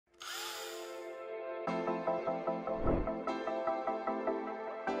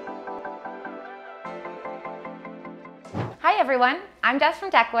Hi everyone, I'm Jess from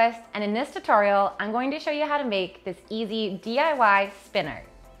Decoist, and in this tutorial, I'm going to show you how to make this easy DIY spinner.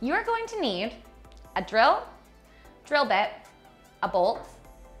 You are going to need a drill bit, a bolt,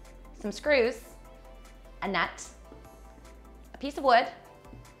 some screws, a nut, a piece of wood,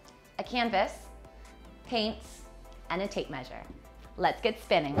 a canvas, paints, and a tape measure. Let's get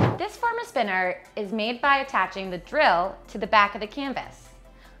spinning. This form of spinner is made by attaching the drill to the back of the canvas.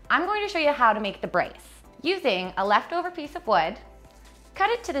 I'm going to show you how to make the brace. Using a leftover piece of wood,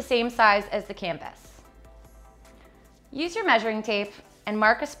 cut it to the same size as the canvas. Use your measuring tape and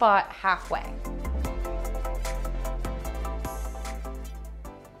mark a spot halfway.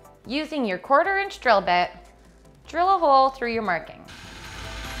 Using your 1/4 inch drill bit, drill a hole through your marking.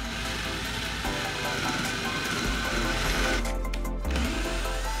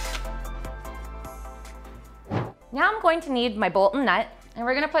 Now I'm going to need my bolt and nut, and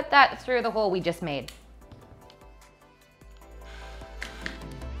we're going to put that through the hole we just made.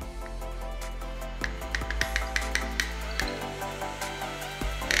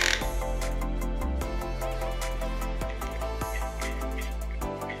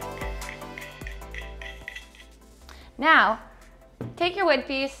 Now, take your wood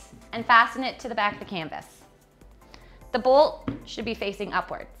piece and fasten it to the back of the canvas. The bolt should be facing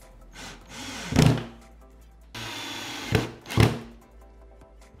upwards.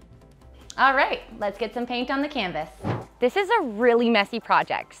 All right, let's get some paint on the canvas. This is a really messy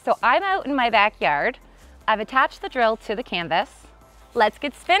project, so I'm out in my backyard. I've attached the drill to the canvas. Let's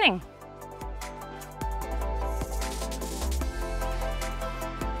get spinning.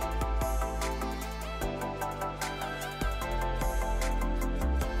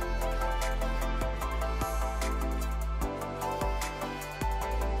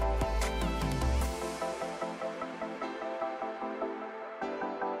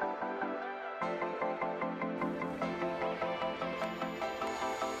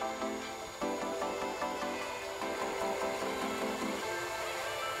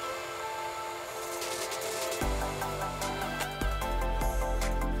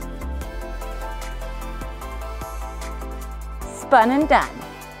 Spun and done.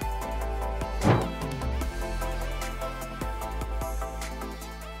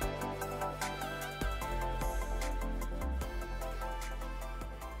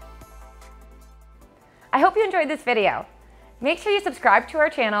 I hope you enjoyed this video. Make sure you subscribe to our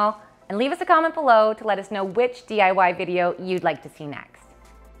channel and leave us a comment below to let us know which DIY video you'd like to see next.